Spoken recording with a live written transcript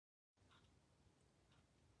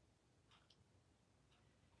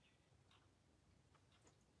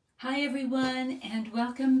Hi everyone, and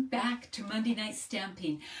welcome back to Monday Night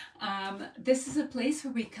Stamping. This is a place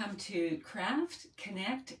where we come to craft,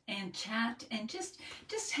 connect, and chat, and just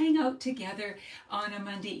hang out together on a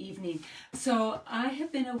Monday evening. So I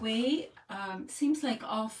have been away, seems like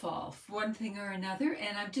all fall, for one thing or another,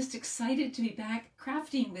 and I'm just excited to be back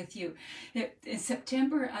crafting with you. In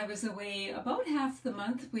September, I was away about half the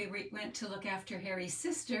month. We went to look after Harry's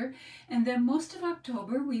sister, and then most of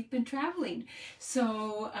October we've been traveling.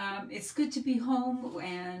 So it's good to be home,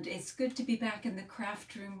 and it's good to be back in the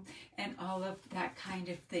craft room and all of that kind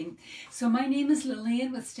of thing. So my name is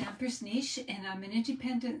Lillian with Stamper's Niche, and I'm an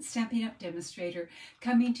independent Stampin' Up! Demonstrator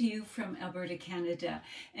coming to you from Alberta, Canada.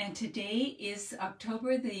 And today is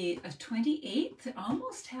October the 28th,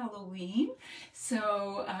 almost Halloween.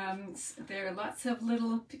 So there are lots of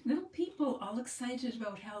little people all excited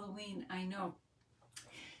about Halloween, I know.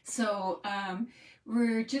 So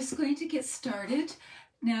we're just going to get started.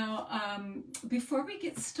 Now, before we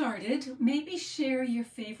get started, maybe share your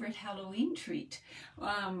favorite Halloween treat.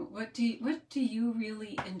 What do you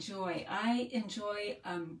really enjoy? I enjoy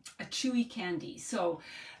a chewy candy. So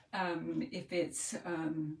if it's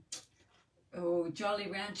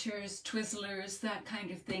Jolly Ranchers, Twizzlers, that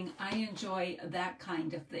kind of thing, I enjoy that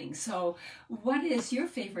kind of thing. So what is your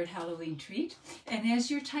favorite Halloween treat? And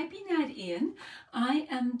as you're typing that in, I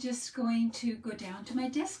am just going to go down to my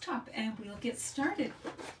desktop and we'll get started.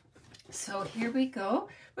 So here we go.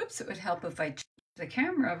 Whoops, it would help if I changed the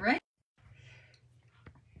camera, right?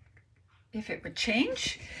 If it would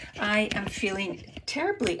change. I am feeling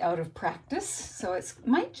terribly out of practice, so it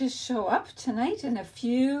might just show up tonight in a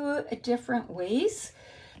few different ways.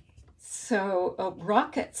 So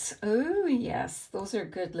rockets, oh yes, those are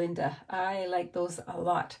good, Linda. I like those a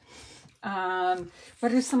lot.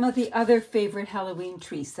 What are some of the other favorite Halloween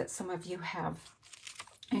treats that some of you have?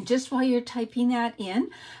 And just while you're typing that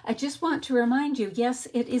in, I just want to remind you, yes,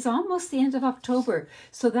 it is almost the end of October.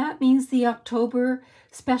 So that means the October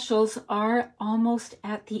specials are almost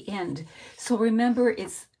at the end. So remember,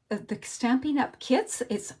 it's the Stampin' Up! Kits.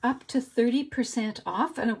 It's up to 30%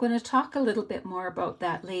 off. And I'm going to talk a little bit more about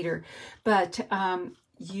that later. But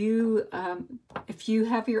if you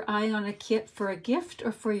have your eye on a kit for a gift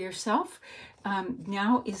or for yourself,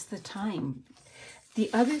 now is the time. The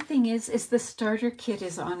other thing is the starter kit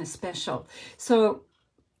is on a special. So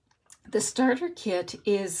the starter kit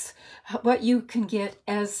is what you can get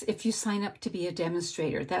as if you sign up to be a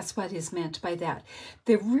demonstrator. That's what is meant by that.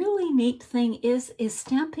 The really neat thing is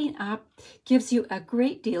Stampin' Up! Gives you a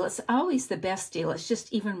great deal. It's always the best deal. It's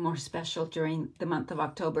just even more special during the month of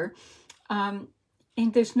October. And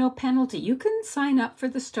there's no penalty. You can sign up for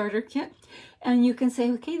the starter kit and you can say,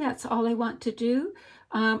 okay, that's all I want to do.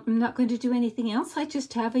 I'm not going to do anything else. I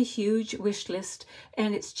just have a huge wish list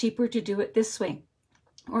and it's cheaper to do it this way.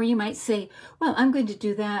 Or you might say, well, I'm going to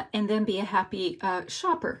do that and then be a happy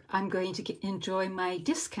shopper. I'm going to enjoy my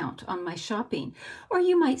discount on my shopping. Or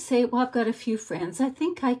you might say, well, I've got a few friends. I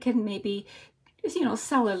think I can maybe,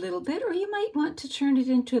 sell a little bit. Or you might want to turn it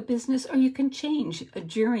into a business, or you can change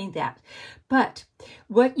during that. But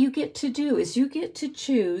what you get to do is you get to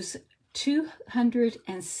choose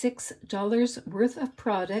 $206 worth of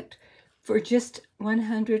product for just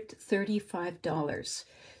 $135.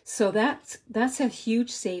 So that's a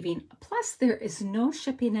huge saving. Plus there is no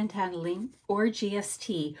shipping and handling or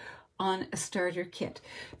GST on a starter kit.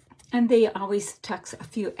 And they always tuck a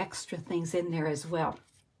few extra things in there as well.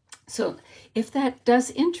 So if that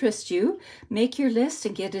does interest you, make your list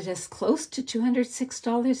and get it as close to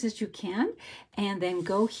 $206 as you can. And then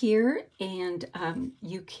go here and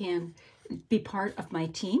you can be part of my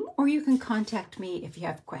team, or you can contact me if you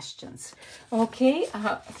have questions. Okay,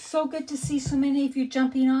 so good to see so many of you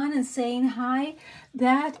jumping on and saying hi.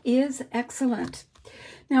 That is excellent.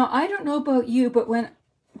 Now, I don't know about you, but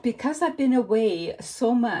because I've been away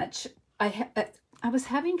so much, I was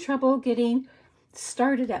having trouble getting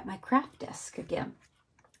started at my craft desk again.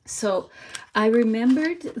 So I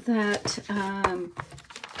remembered that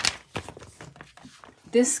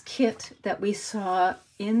this kit that we saw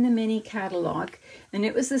in the mini catalog, and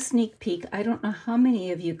it was a sneak peek. I don't know how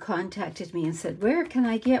many of you contacted me and said, where can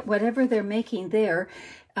I get whatever they're making there?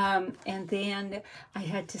 And then I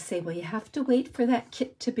had to say, well, you have to wait for that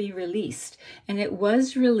kit to be released. And it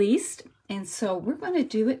was released, and so we're going to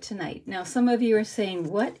do it tonight. Now, some of you are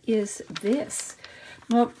saying, what is this?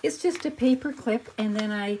 Well, it's just a paper clip, and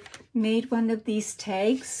then I made one of these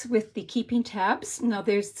tags with the keeping tabs. Now,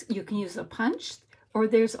 you can use a punch, or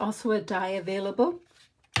there's also a die available.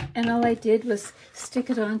 And all I did was stick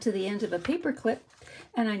it onto the end of a paper clip,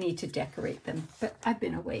 and I need to decorate them. But I've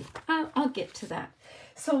been away. I'll get to that.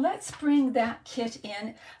 So let's bring that kit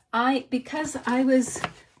in. Because I was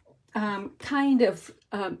kind of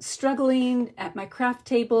struggling at my craft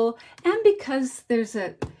table, and because there's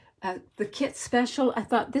the kit special, I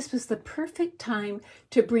thought this was the perfect time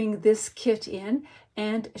to bring this kit in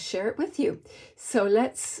and share it with you. So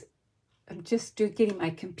I'm just getting my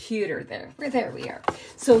computer there. There we are.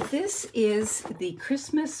 So this is the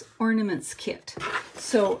Christmas Ornaments Kit.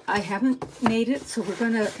 So I haven't made it, so we're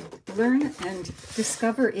going to learn and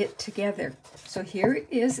discover it together. So here it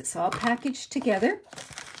is. It's all packaged together.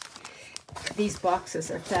 These boxes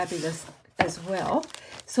are fabulous as well.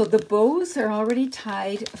 So the bows are already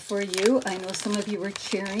tied for you. I know some of you were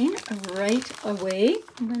cheering right away.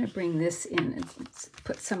 I'm going to bring this in and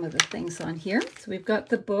put some of the things on here. So we've got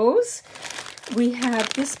the bows. We have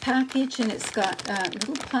this package, and it's got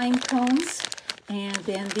little pine cones and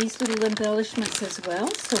then these little embellishments as well.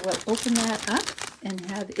 So we'll open that up and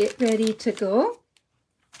have it ready to go.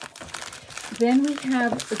 Then we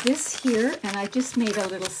have this here, and I just made a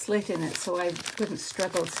little slit in it so I wouldn't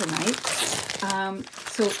struggle tonight.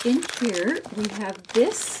 So in here we have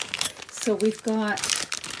this. So we've got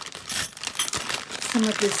some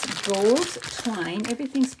of this gold twine.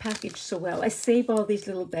 Everything's packaged so well. I save all these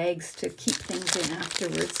little bags to keep things in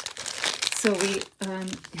afterwards. So we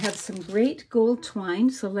have some great gold twine.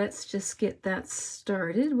 So let's just get that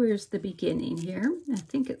started. Where's the beginning here? I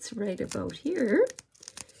think it's right about here.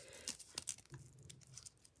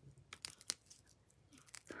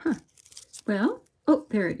 Well, oh,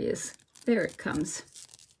 there it is. There it comes.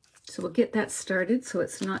 So we'll get that started so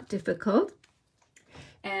it's not difficult.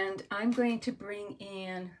 And I'm going to bring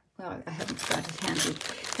in, well, I haven't got it handy.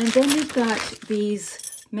 And then we've got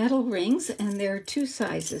these metal rings, and there are two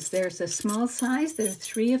sizes. There's a small size, there are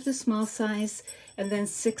 3 of the small size, and then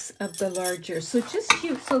 6 of the larger. So just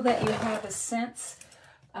so that you have a sense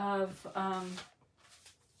of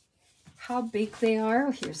how big they are.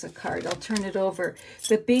 Oh, here's a card. I'll turn it over.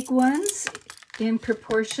 The big ones in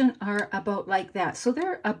proportion are about like that. So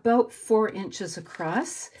they're about 4 inches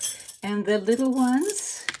across. And the little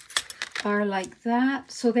ones are like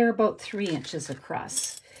that. So they're about 3 inches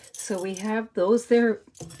across. So we have those.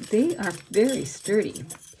 They are very sturdy.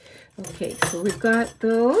 Okay, so we've got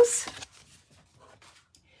those.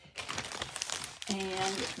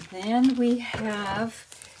 And then we have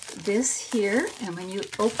this here, and when you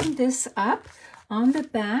open this up, on the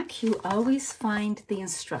back you always find the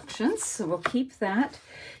instructions, so we'll keep that.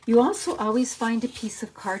 You also always find a piece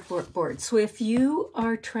of cardboard. So if you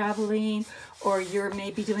are traveling or you're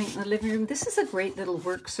maybe doing it in the living room, this is a great little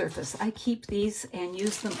work surface. I keep these and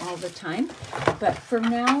use them all the time, but for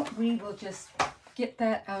now we will just get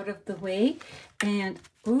that out of the way. And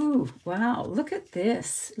ooh, wow, look at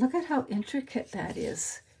this. Look at how intricate that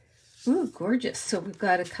is. Ooh, gorgeous. So we've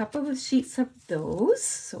got a couple of sheets of those.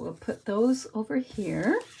 So we'll put those over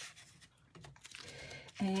here.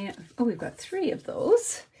 And, oh, we've got 3 of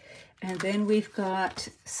those. And then we've got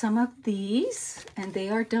some of these, and they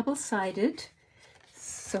are double-sided.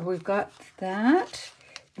 So we've got that.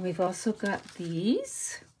 And we've also got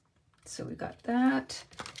these. So we got that.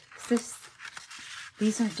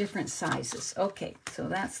 These are different sizes. Okay, so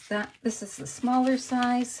that's that. This is the smaller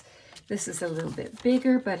size. This is a little bit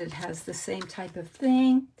bigger, but it has the same type of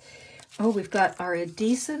thing. Oh, we've got our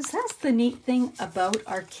adhesives. That's the neat thing about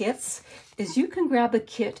our kits, is you can grab a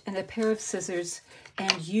kit and a pair of scissors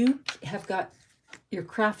and you have got your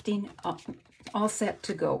crafting all set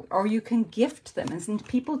to go. Or you can gift them, and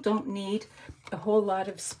people don't need a whole lot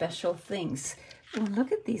of special things. Oh,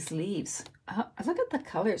 look at these leaves. Look at the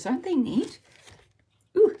colors. Aren't they neat?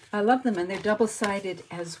 Ooh, I love them, and they're double-sided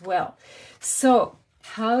as well. So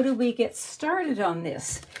how do we get started on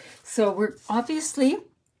this? So we're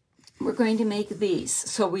going to make these.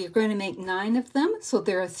 So we're going to make 9 of them. So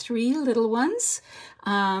there are 3 little ones.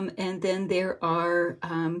 And then there are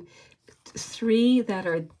 3 that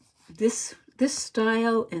are this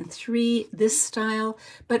style and 3 this style.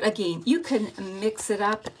 But again, you can mix it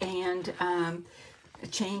up and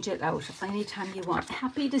change it out anytime you want.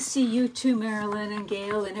 Happy to see you too, Marilyn and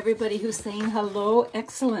Gail and everybody who's saying hello.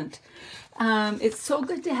 Excellent. It's so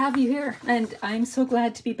good to have you here, and I'm so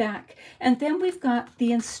glad to be back. And then we've got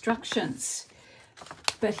the instructions.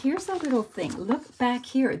 But here's a little thing. Look back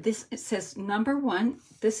here. It says number 1.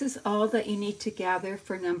 This is all that you need to gather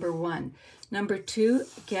for number 1. Number 2,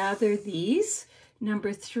 gather these.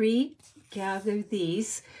 Number 3, gather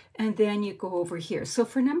these. And then you go over here. So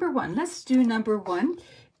for number 1, let's do number 1.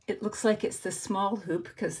 It looks like it's the small hoop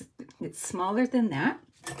because it's smaller than that.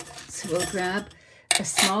 So we'll grab a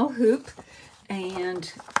small hoop,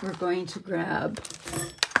 and we're going to grab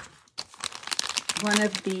one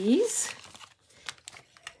of these.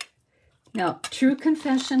 Now, true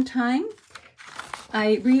confession time.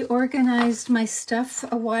 I reorganized my stuff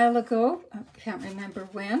a while ago. I can't remember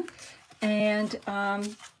when. And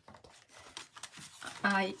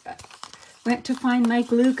I went to find my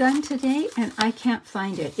glue gun today, and I can't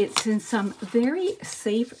find it. It's in some very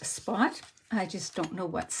safe spot. I just don't know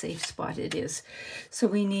what safe spot it is. So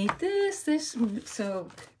we need this. So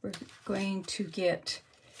we're going to get,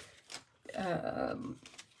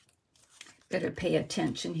 better pay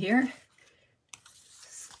attention here.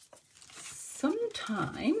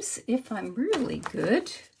 Sometimes, if I'm really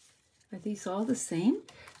good, are these all the same?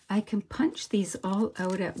 I can punch these all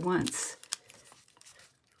out at once.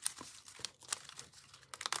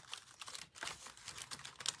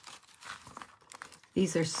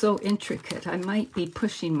 These are so intricate. I might be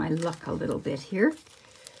pushing my luck a little bit here.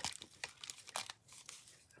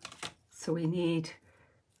 So we need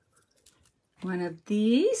one of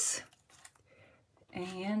these,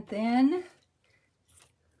 and then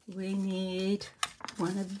we need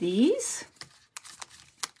one of these.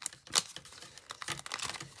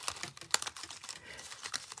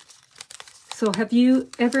 So have you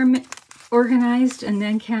ever organized and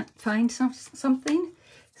then can't find something?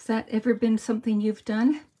 Has that ever been something you've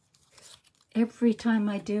done? Every time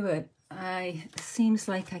I do it, it seems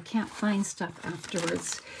like I can't find stuff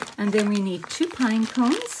afterwards. And then we need 2 pine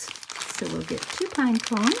cones. So we'll get 2 pine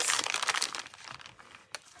cones.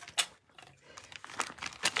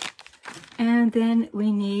 And then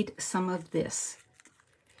we need some of this,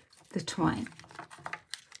 the twine.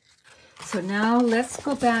 So now let's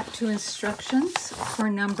go back to instructions for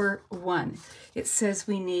number 1. It says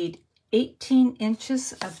we need 18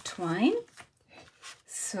 inches of twine.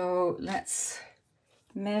 So let's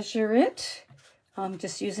measure it. I'm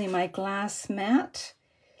just using my glass mat.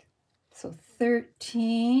 So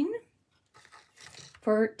 13,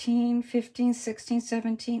 14, 15, 16,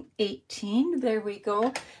 17, 18. There we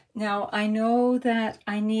go. Now I know that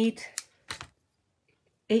I need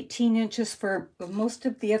 18 inches for most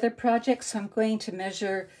of the other projects, so I'm going to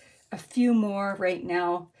measure a few more right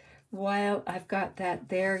now. While I've got that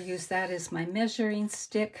there, use that as my measuring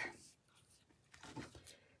stick.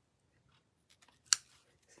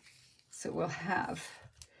 So we'll have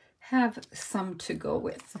some to go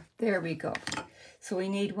with. There we go. So we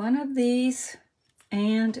need one of these,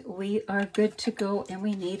 and we are good to go, and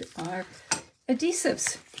we need our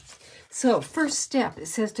adhesives. So first step, it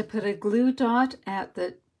says to put a glue dot at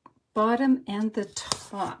the bottom and the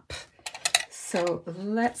top. So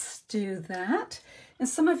let's do that. And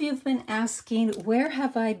some of you have been asking, where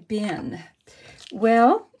have I been?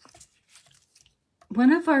 Well,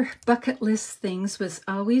 one of our bucket list things was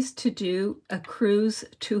always to do a cruise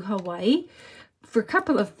to Hawaii. For a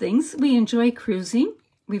couple of things, we enjoy cruising.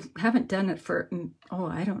 We haven't done it for, oh,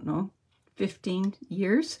 I don't know, 15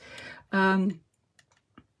 years.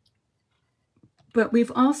 But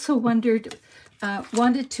we've also wanted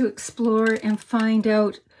to explore and find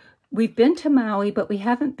out. We've been to Maui, but we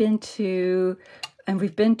haven't been to, and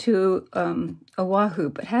we've been to Oahu,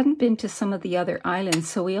 but hadn't been to some of the other islands.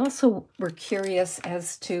 So we also were curious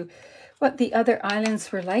as to what the other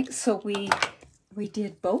islands were like. So we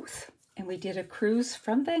did both, and we did a cruise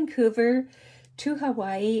from Vancouver to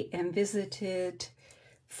Hawaii and visited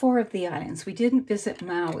 4 of the islands. We didn't visit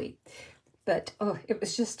Maui. But, oh, it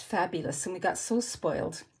was just fabulous, and we got so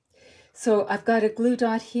spoiled. So I've got a glue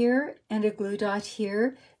dot here and a glue dot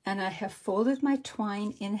here, and I have folded my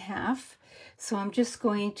twine in half. So I'm just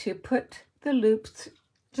going to put the loops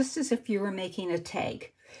just as if you were making a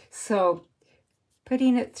tag. So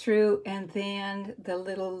putting it through, and then the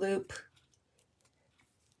little loop.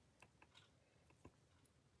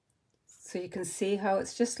 So you can see how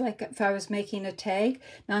it's just like if I was making a tag.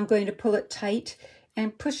 Now I'm going to pull it tight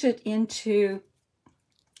and push it into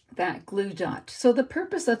that glue dot. So the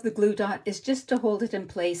purpose of the glue dot is just to hold it in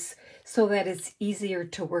place so that it's easier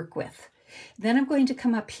to work with. Then I'm going to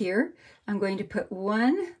come up here. I'm going to put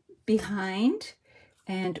one behind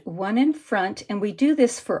and one in front, and we do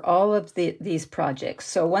this for all of these projects.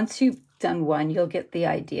 So once you've done one, you'll get the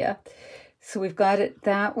idea. So we've got it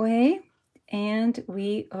that way, and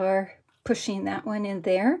we are pushing that one in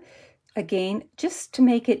there. Again, just to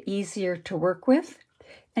make it easier to work with.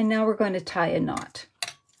 And now we're going to tie a knot.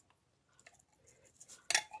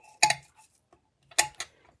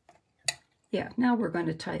 Yeah, now we're going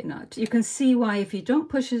to tie a knot. You can see why if you don't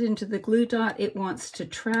push it into the glue dot, it wants to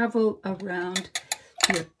travel around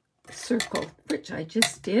your circle, which I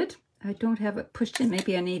just did. I don't have it pushed in.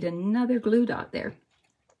 Maybe I need another glue dot there.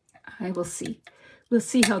 I will see. We'll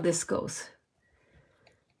see how this goes.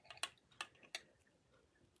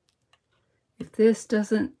 If this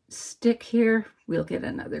doesn't stick here, we'll get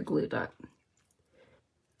another glue dot.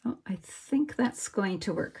 Oh, I think that's going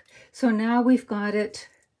to work. So now we've got it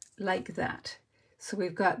like that. So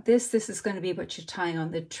we've got this. This is going to be what you're tying on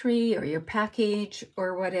the tree or your package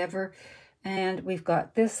or whatever. And we've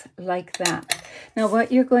got this like that. Now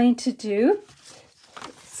what you're going to do,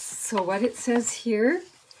 so what it says here,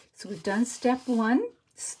 so we've done step 1.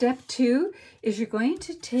 Step 2 is you're going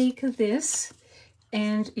to take this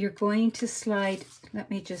and you're going to slide, let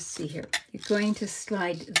me just see here. You're going to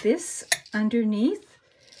slide this underneath.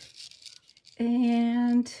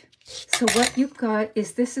 And so what you've got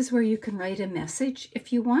is, this is where you can write a message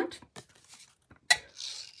if you want.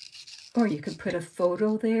 Or you could put a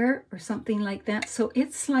photo there or something like that. So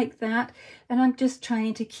it's like that. And I'm just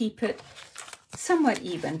trying to keep it somewhat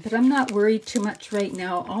even, but I'm not worried too much right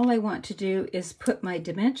now. All I want to do is put my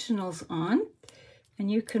dimensionals on. And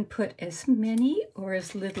you can put as many or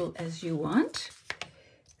as little as you want.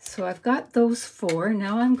 So I've got those 4.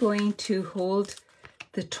 Now I'm going to hold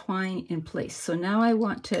the twine in place. So now I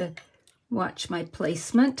want to watch my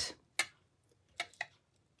placement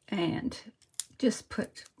and just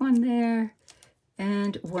put 1 there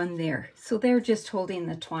and 1 there. So they're just holding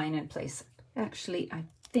the twine in place. Actually, I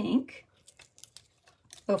think,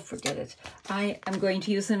 oh, forget it. I am going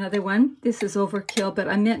to use another one. This is overkill, but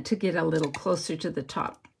I meant to get a little closer to the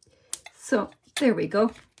top. So there we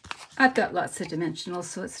go. I've got lots of dimensionals,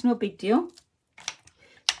 so it's no big deal.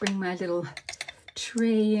 Bring my little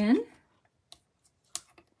tray in.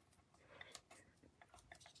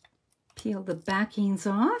 Peel the backings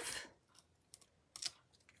off.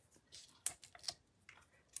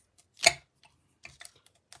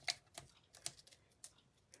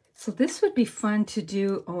 So this would be fun to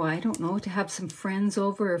do, oh, I don't know, to have some friends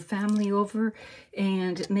over or family over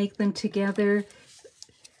and make them together.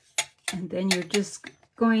 And then you're just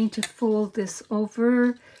going to fold this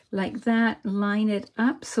over like that, line it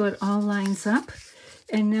up so it all lines up.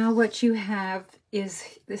 And now what you have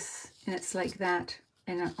is this, and it's like that.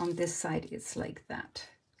 And on this side, it's like that.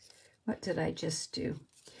 What did I just do?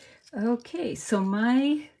 Okay, so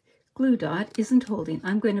my glue dot isn't holding.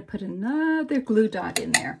 I'm going to put another glue dot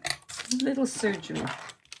in there. A little surgery.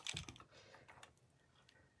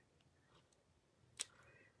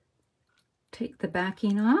 Take the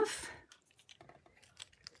backing off.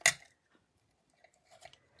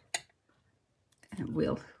 And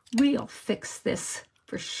we'll fix this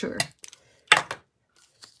for sure.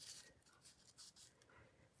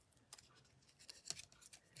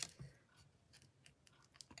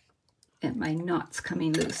 And my knot's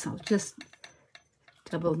coming loose. I'll just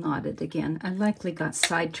double knot it again. I likely got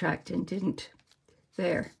sidetracked and didn't.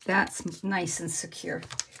 There, that's nice and secure.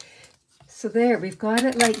 So there, we've got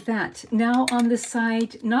it like that. Now on the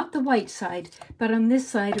side, not the white side, but on this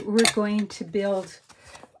side, we're going to build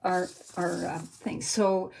our thing.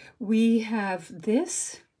 So we have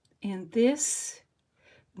this and this.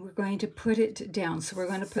 We're going to put it down. So we're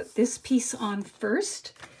going to put this piece on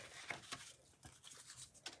first.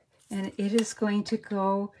 And it is going to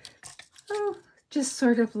go, oh, just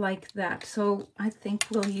sort of like that. So I think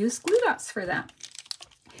we'll use glue dots for that.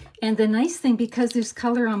 And the nice thing, because there's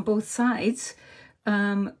color on both sides,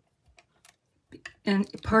 and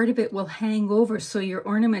part of it will hang over, so your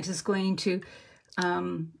ornament is going to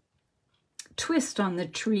twist on the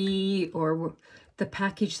tree or the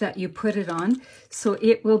package that you put it on. So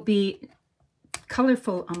it will be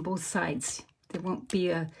colorful on both sides. There won't be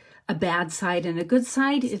a bad side and a good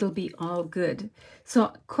side. It'll be all good.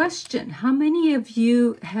 So question, how many of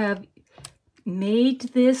you have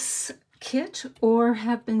made this kit or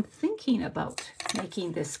have been thinking about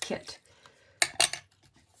making this kit?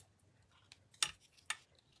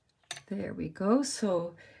 There we go.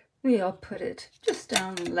 So we'll put it just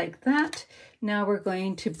down like that. Now we're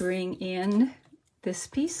going to bring in this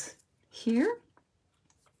piece here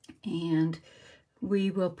and we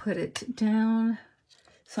will put it down.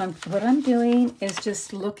 So what I'm doing is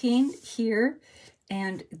just looking here,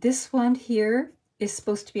 and this one here is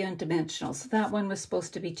supposed to be on dimensionals. That one was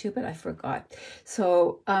supposed to be too, but I forgot.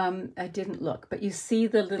 So I didn't look, but you see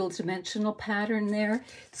the little dimensional pattern there.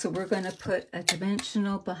 So we're going to put a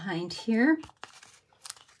dimensional behind here.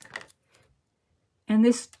 And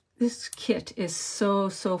this kit is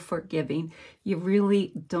so forgiving. You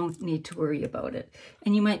really don't need to worry about it.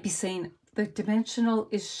 And you might be saying, the dimensional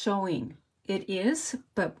is showing. It is,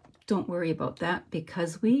 but don't worry about that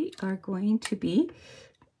because we are going to be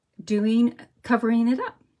covering it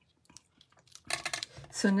up.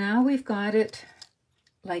 So now we've got it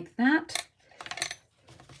like that.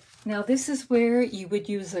 Now this is where you would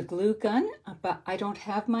use a glue gun, but I don't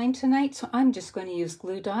have mine tonight, so I'm just going to use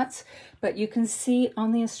glue dots. But you can see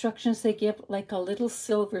on the instructions they give like a little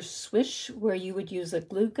silver swish where you would use a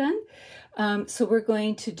glue gun. So we're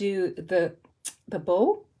going to do the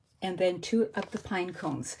bow and then 2 of the pine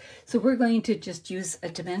cones. So we're going to just use a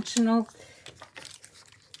dimensional.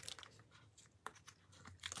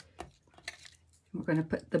 We're going to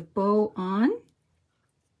put the bow on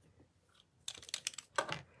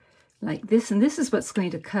like this, and this is what's going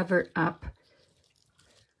to cover up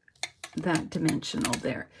that dimensional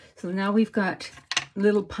there. So now we've got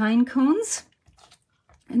little pine cones,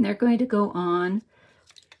 and they're going to go on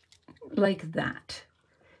like that.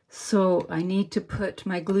 So I need to put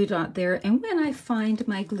my glue dot there, and when I find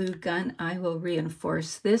my glue gun, I will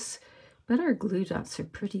reinforce this, but our glue dots are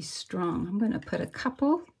pretty strong. I'm going to put a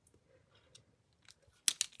couple.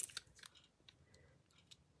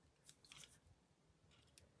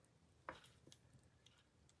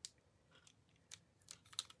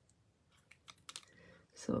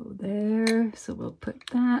 So there, so we'll put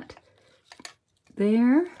that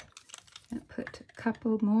there and put a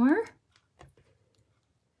couple more.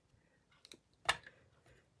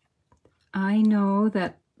 I know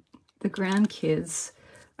that the grandkids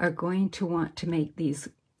are going to want to make these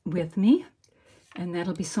with me, and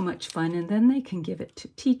that'll be so much fun, and then they can give it to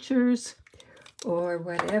teachers or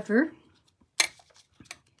whatever.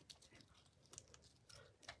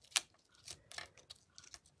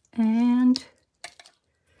 And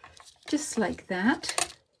just like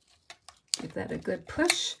that, give that a good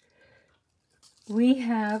push. We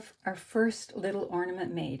have our first little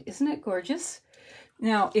ornament made. Isn't it gorgeous?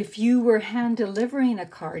 Now, if you were hand delivering a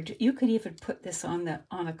card, you could even put this on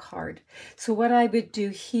a card. So what I would do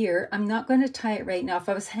here, I'm not going to tie it right now. If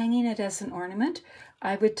I was hanging it as an ornament,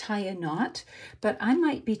 I would tie a knot, but I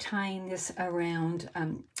might be tying this around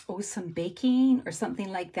some baking or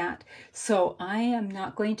something like that. So I am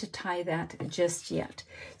not going to tie that just yet.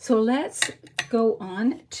 So let's go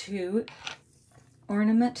on to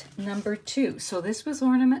ornament number 2. So this was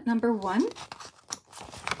ornament number 1.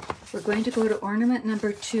 We're going to go to ornament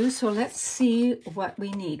number 2. So let's see what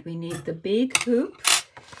we need. We need the big hoop.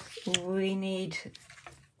 We need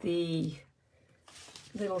the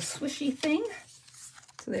little swishy thing.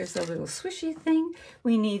 So there's a little swishy thing.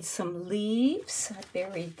 We need some leaves. I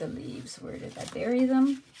buried the leaves. Where did I bury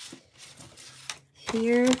them?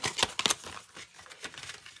 Here.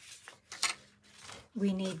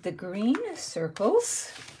 We need the green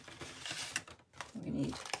circles. We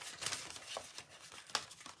need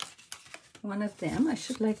one of them. I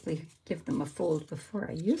should likely give them a fold before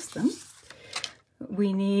I use them.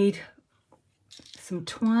 We need some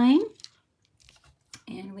twine,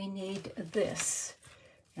 and we need this.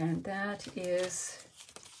 And that is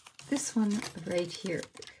this one right here.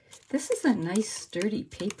 This is a nice sturdy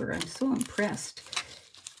paper. I'm so impressed.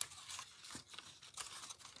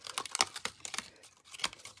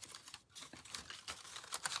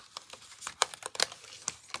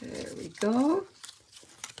 There we go.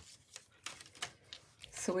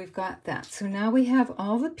 So we've got that. So now we have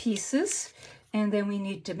all the pieces, and then we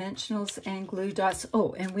need dimensionals and glue dots.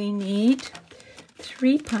 Oh, and we need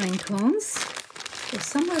 3 pine cones. So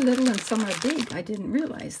some are little and some are big. I didn't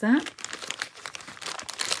realize that.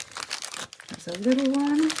 There's a little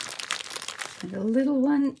one, and a little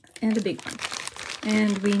one, and a big one.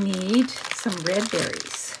 And we need some red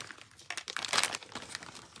berries.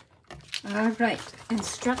 All right,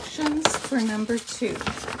 instructions for number 2.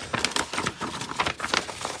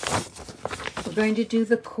 We're going to do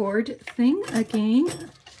the cord thing again.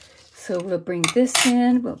 So we'll bring this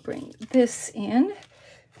in, we'll bring this in.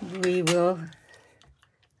 We will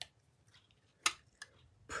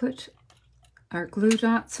put our glue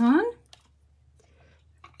dots on.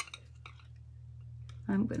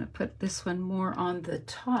 I'm going to put this one more on the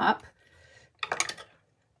top.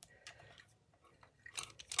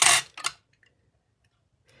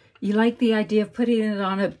 You like the idea of putting it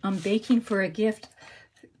on baking for a gift?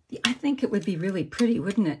 I think it would be really pretty,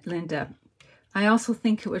 wouldn't it, Linda? I also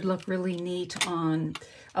think it would look really neat on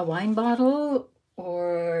a wine bottle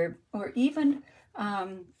or even,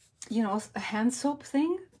 you know, a hand soap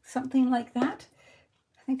thing, something like that.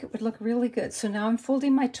 I think it would look really good. So now I'm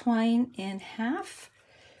folding my twine in half,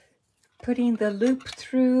 putting the loop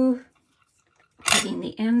through, putting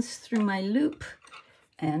the ends through my loop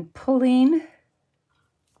and pulling,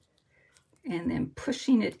 and then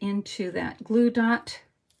pushing it into that glue dot.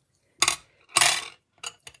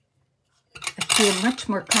 I feel much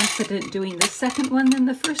more confident doing the second one than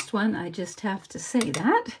the first one. I just have to say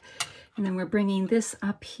that. And then we're bringing this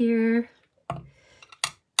up here.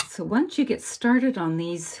 So once you get started on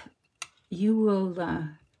these, you will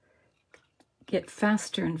get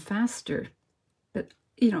faster and faster. But,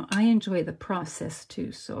 you know, I enjoy the process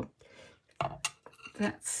too. So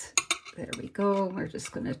that's, there we go. We're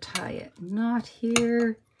just going to tie a knot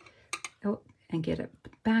here. Oh, and get it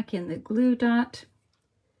back in the glue dot.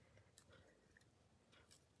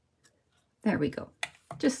 There we go.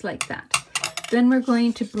 Just like that. Then we're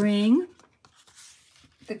going to bring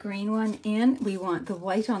the green one in. We want the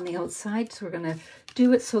white on the outside, so we're going to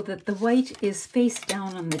do it so that the white is face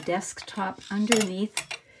down on the desktop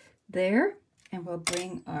underneath there. And we'll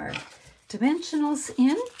bring our dimensionals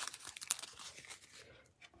in.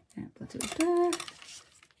 And we'll do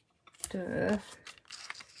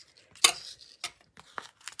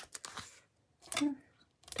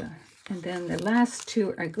and then the last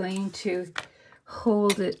two are going to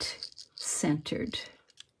hold it centered.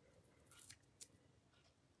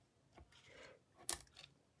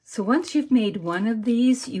 So once you've made one of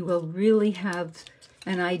these, you will really have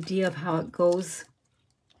an idea of how it goes,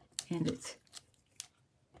 and it's,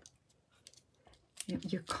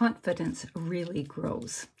 your confidence really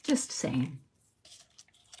grows. Just saying.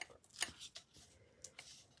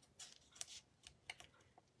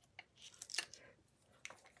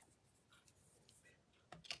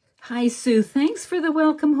 Hi, Sue. Thanks for the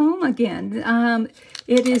welcome home again.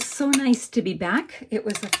 It is so nice to be back. It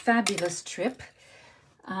was a fabulous trip,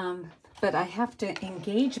 but I have to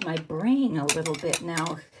engage my brain a little bit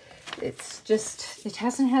now. It's just, it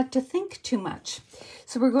hasn't had to think too much.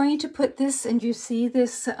 So we're going to put this, and you see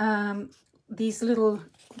this, these little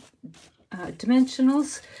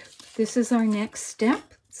dimensionals. This is our next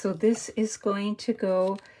step. So this is going to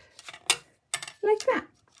go like that.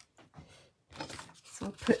 So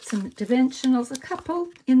I'll put some dimensionals, a couple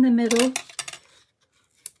in the middle.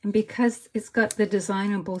 And because it's got the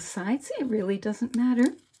design on both sides, it really doesn't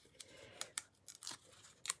matter.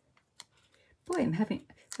 Boy,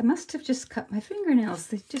 I must have just cut my fingernails.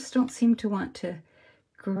 They just don't seem to want to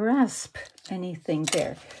grasp anything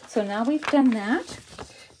there. So now we've done that.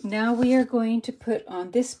 Now we are going to put on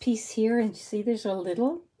this piece here, and you see there's a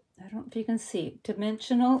little, I don't know if you can see,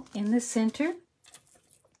 dimensional in the center.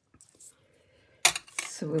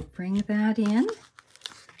 So we'll bring that in.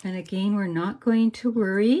 And again, we're not going to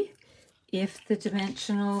worry if the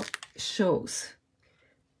dimensional shows.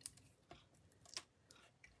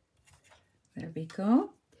 There we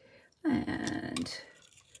go. And,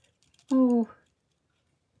 oh,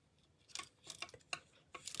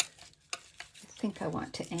 I think I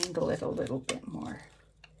want to angle it a little bit more.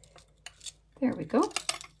 There we go.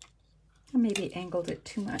 I maybe angled it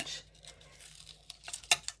too much.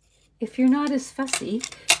 If you're not as fussy,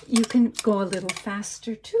 you can go a little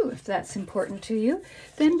faster too, if that's important to you.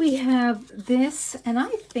 Then we have this, and I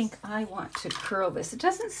think I want to curl this. It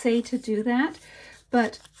doesn't say to do that,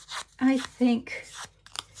 but I think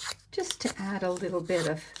just to add a little bit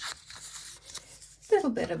of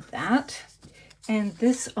that. And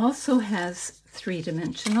this also has 3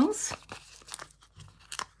 dimensionals.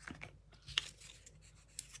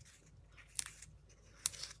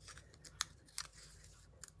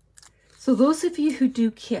 So those of you who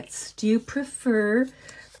do kits, do you prefer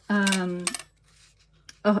a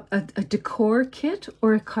decor kit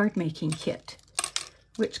or a card making kit?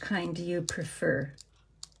 Which kind do you prefer?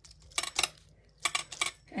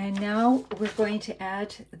 And now we're going to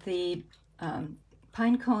add the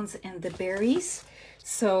pine cones and the berries.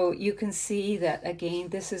 So you can see that, again,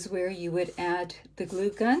 this is where you would add the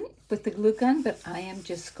glue gun with the glue gun, but I am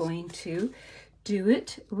just going to do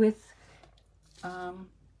it with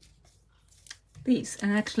these.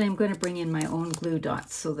 And actually I'm going to bring in my own glue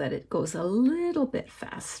dots so that it goes a little bit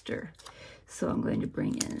faster. So I'm going to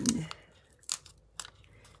bring in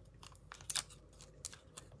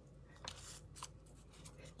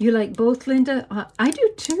You like both, Linda? I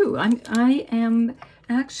do too. I am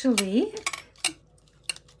actually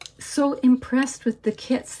so impressed with the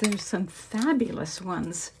kits. There's some fabulous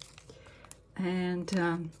ones. And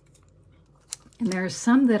there are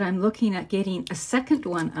some that I'm looking at getting a second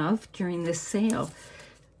one of during this sale.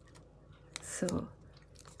 So,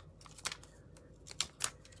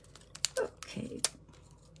 okay.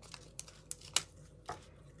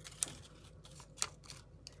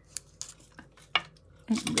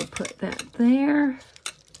 And we'll put that there.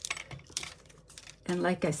 And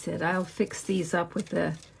like I said, I'll fix these up with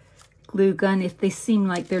the glue gun. If they seem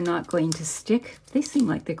like they're not going to stick, if they seem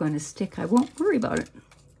like they're going to stick, I won't worry about it.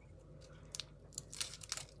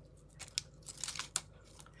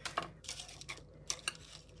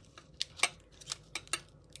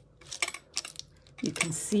 You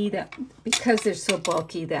can see that because they're so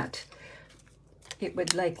bulky that it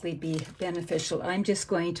would likely be beneficial. I'm just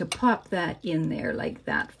going to pop that in there like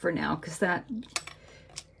that for now, because that,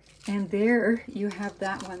 and there you have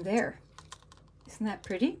that one there. Isn't that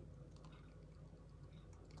pretty?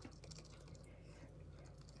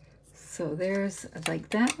 So there's like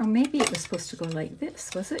that, or maybe it was supposed to go like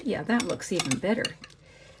this, was it? Yeah, that looks even better.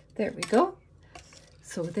 There we go.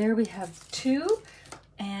 So there we have 2,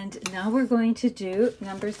 and now we're going to do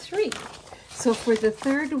number 3. So for the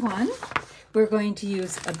third one, we're going to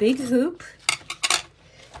use a big hoop.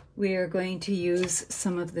 We are going to use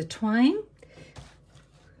some of the twine.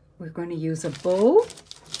 We're going to use a bow.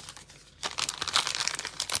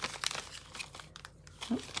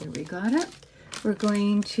 Oh, there we got it. We're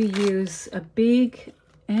going to use a big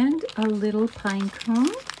and a little pine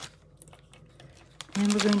cone.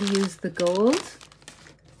 And we're going to use the gold.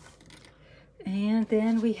 And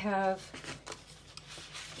then we have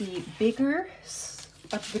the bigger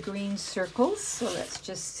of the green circles. So let's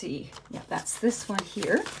just see. Yeah, that's this one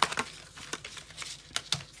here.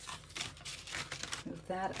 Move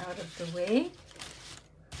that out of the way.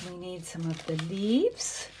 We need some of the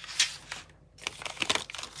leaves.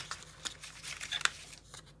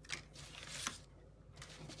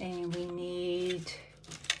 And we need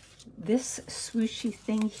this swooshy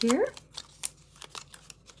thing here.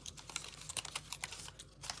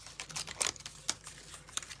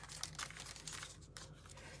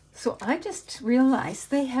 So I just realized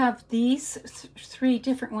they have these 3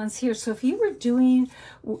 different ones here. So if you were doing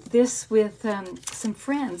this with some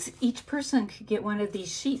friends, each person could get one of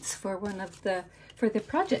these sheets for the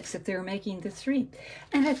projects if they're making the 3.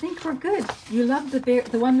 And I think we're good. You love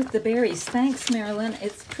the one with the berries. Thanks, Marilyn.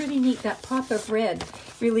 It's pretty neat. That pop of red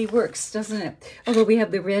really works, doesn't it? Although we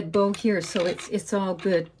have the red bow here, so it's all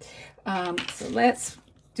good. So let's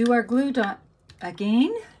do our glue dot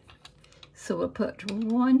again. So we'll put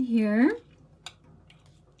one here,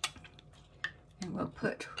 and we'll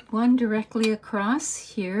put one directly across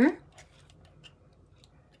here.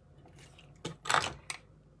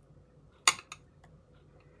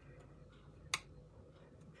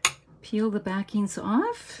 Peel the backings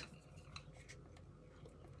off.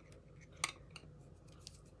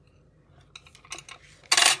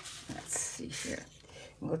 Let's see here.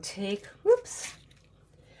 We'll take, whoops,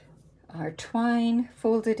 our twine,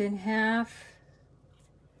 fold it in half,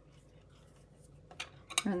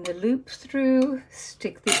 run the loop through,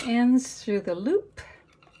 stick the ends through the loop,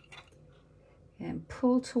 and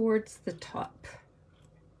pull towards the top.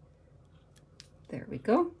 There we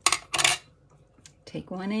go.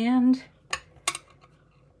 Take one end,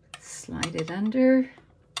 slide it under,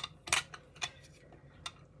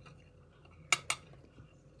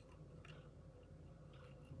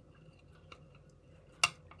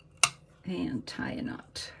 and tie a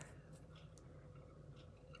knot.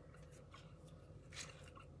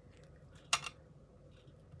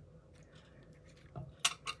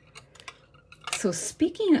 So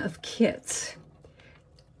speaking of kits,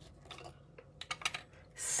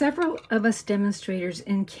 several of us demonstrators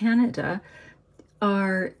in Canada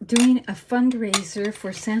are doing a fundraiser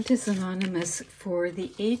for Santa's Anonymous for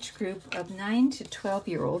the age group of 9 to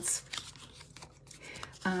 12-year-olds.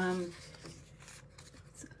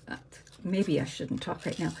 Maybe I shouldn't talk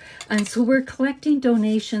right now. And so we're collecting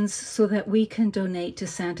donations so that we can donate to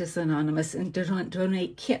Santa's Anonymous and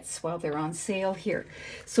donate kits while they're on sale here.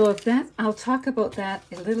 So if that, I'll talk about that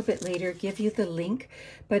a little bit later, give you the link.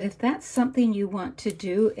 But if that's something you want to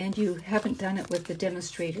do and you haven't done it with the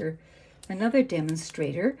demonstrator, another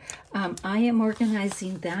demonstrator, I am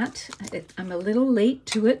organizing that. I'm a little late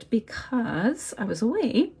to it because I was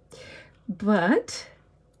away, but...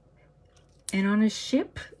 And on a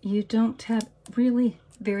ship, you don't have really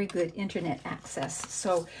very good internet access.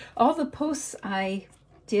 So all the posts I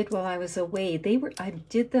did while I was away, I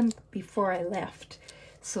did them before I left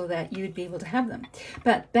so that you'd be able to have them.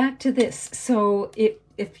 But back to this. So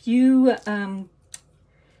if you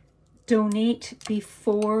donate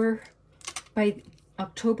by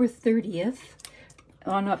October 30th,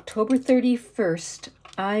 on October 31st,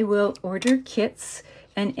 I will order kits,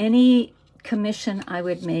 and any commission I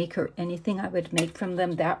would make or anything I would make from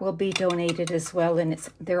them, that will be donated as well, and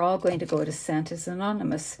they're all going to go to Santa's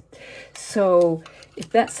Anonymous. So if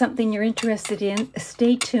that's something you're interested in,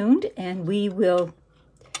 stay tuned and we will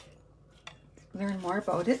learn more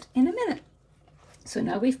about it in a minute. So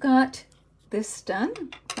now we've got this done.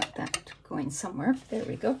 Got that going somewhere. There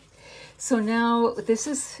we go. So now this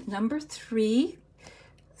is number 3.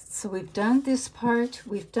 So we've done this part,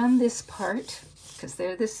 we've done this part, because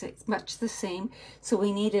they're much the same. So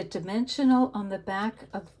we need a dimensional on the back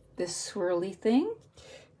of this swirly thing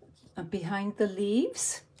behind the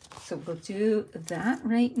leaves. So we'll do that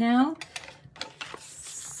right now.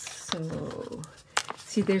 So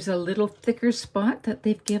see, there's a little thicker spot that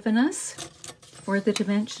they've given us for the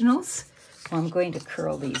dimensionals. So I'm going to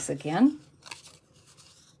curl these again.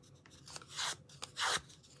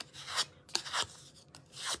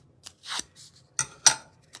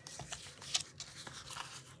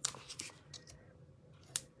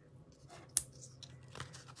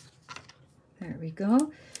 There we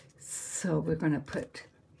go. So we're going to put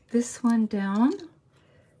this one down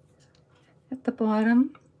at the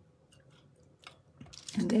bottom,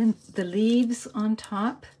 and then the leaves on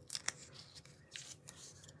top.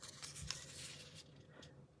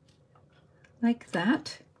 Like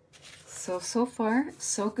that. So far,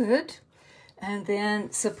 so good. And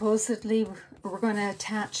then supposedly we're going to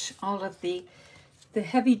attach all of the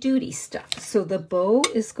heavy duty stuff. So the bow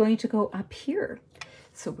is going to go up here.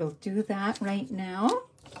 So we'll do that right now.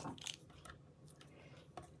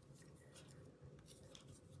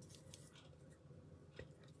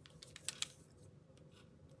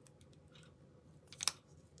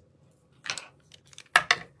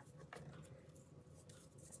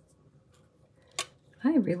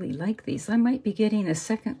 I really like these. I might be getting a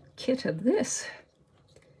second kit of this.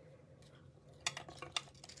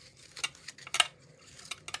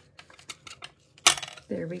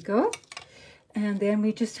 There we go. And then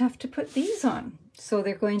we just have to put these on. So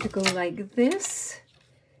they're going to go like this,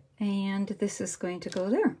 and this is going to go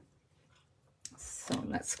there. So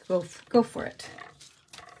let's go for it.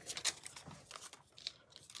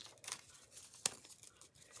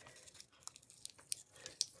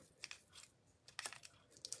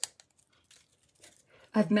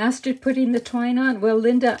 I've mastered putting the twine on. Well,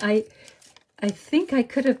 Linda, I think I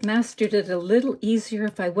could have mastered it a little easier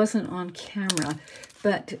if I wasn't on camera.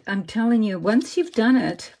 But I'm telling you, once you've done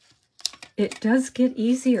it, it does get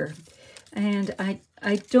easier. And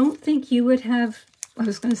I don't think you would have, I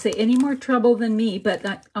was going to say, any more trouble than me,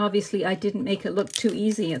 but obviously I didn't make it look too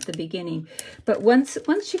easy at the beginning. But once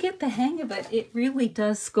you get the hang of it, it really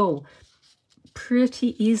does go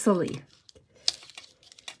pretty easily.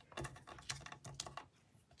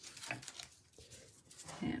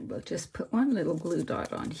 And we'll just put one little glue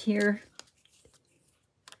dot on here,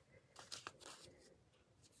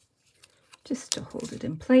 just to hold it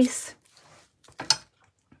in place.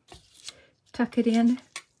 Tuck it in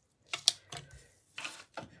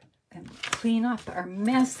and clean up our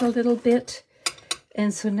mess a little bit.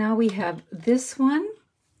 And so now we have this one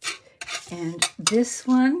and this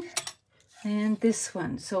one and this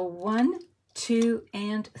one. So 1, 2,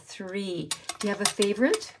 and 3. Do you have a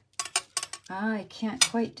favorite? I can't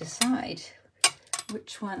quite decide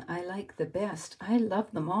which one I like the best. I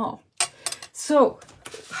love them all. So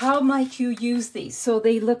how might you use these? So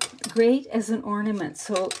they look great as an ornament.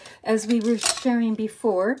 So as we were sharing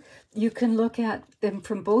before, you can look at them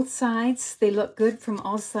from both sides. They look good from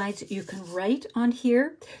all sides. You can write on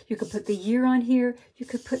here. You could put the year on here. You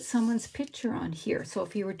could put someone's picture on here. So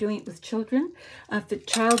if you were doing it with children, if the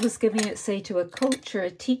child was giving it, say, to a coach or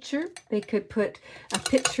a teacher, they could put a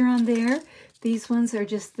picture on there. These ones are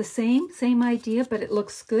just the same idea, but it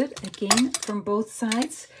looks good, again, from both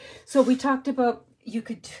sides. So we talked about you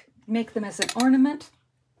could make them as an ornament.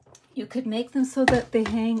 You could make them so that they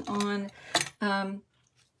hang on. I'm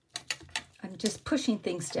just pushing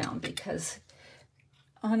things down because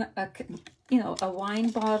on a wine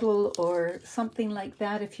bottle or something like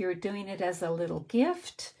that, if you're doing it as a little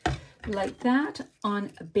gift like that,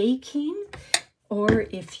 on baking, or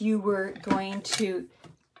if you were going to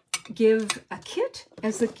give a kit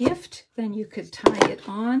as a gift, then you could tie it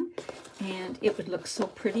on and it would look so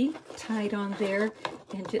pretty tied on there.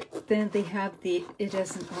 And then they have it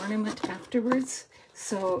as an ornament afterwards.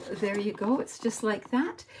 So there you go. It's just like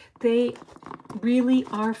that. They really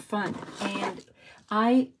are fun. And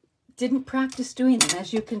I didn't practice doing them,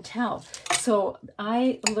 as you can tell. So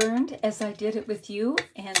I learned as I did it with you,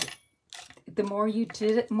 and the more you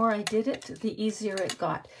did it, more I did it, the easier it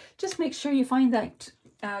got. Just make sure you find that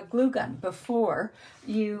glue gun before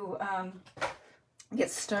you get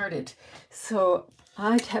started. So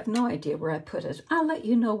I have no idea where I put it. I'll let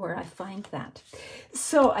you know where I find that.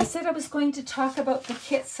 So I said I was going to talk about the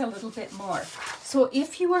kits a little bit more. So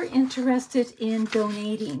if you are interested in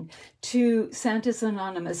donating to Santa's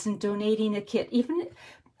Anonymous and donating a kit, even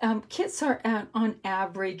kits are on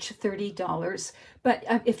average $30, but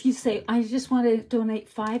if you say, I just want to donate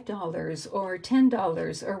 $5 or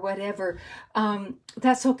 $10 or whatever,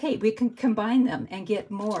 that's okay. We can combine them and get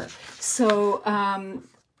more. So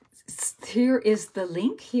here is the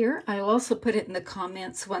link here. I'll also put it in the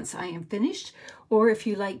comments once I am finished, or if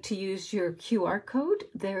you like to use your QR code,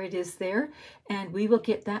 there it is there, and we will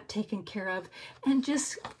get that taken care of and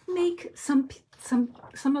just make some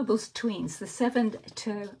of those tweens, the 7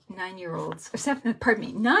 to 9 year olds, or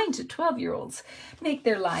 9 to 12 year olds, make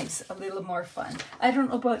their lives a little more fun. I don't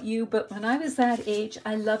know about you, but when I was that age,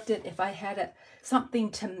 I loved it if I had something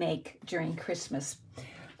to make during Christmas.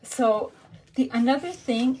 So another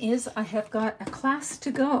thing is I have got a class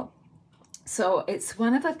to go. So it's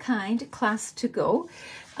one of a kind class to go.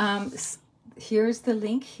 Here's the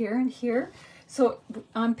link here and here. So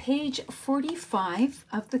on page 45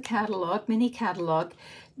 of the catalog, mini catalog,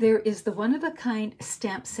 there is the one of a kind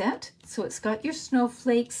stamp set. So it's got your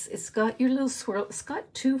snowflakes, it's got your little swirl, it's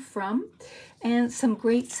got to, from, and some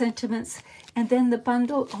great sentiments. And then the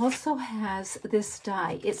bundle also has this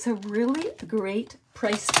die. It's a really great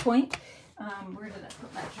price point. Where did I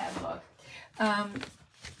put my catalog?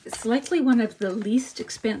 It's likely one of the least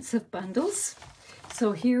expensive bundles.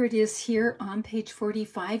 So here it is here on page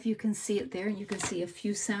 45. You can see it there, and you can see a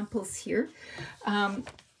few samples here.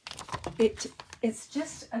 It's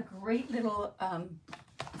just a great little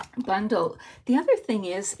bundle. The other thing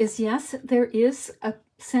is yes, there is a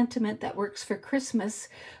sentiment that works for Christmas,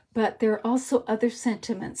 but there are also other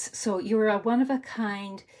sentiments. So you're a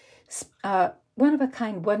one-of-a-kind,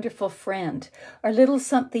 wonderful friend, or little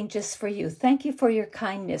something just for you. Thank you for your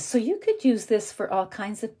kindness. So you could use this for all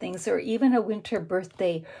kinds of things, or even a winter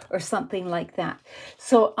birthday or something like that.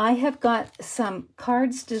 So I have got some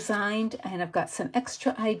cards designed, and I've got some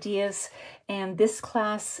extra ideas. And this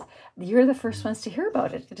class, you're the first ones to hear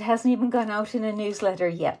about it. It hasn't even gone out in a newsletter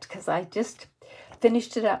yet, because I just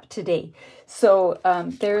finished it up today. So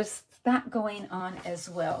there's that going on as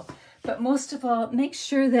well. But most of all, make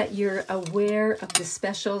sure that you're aware of the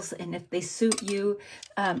specials, and if they suit you,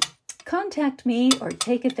 contact me or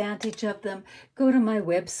take advantage of them. Go to my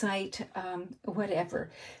website, whatever.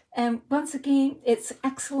 And once again, it's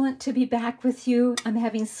excellent to be back with you. I'm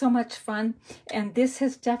having so much fun, and this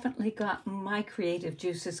has definitely got my creative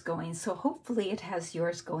juices going. So hopefully it has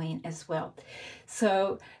yours going as well.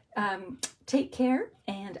 So take care,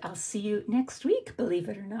 and I'll see you next week, believe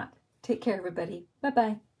it or not. Take care, everybody.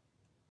 Bye-bye.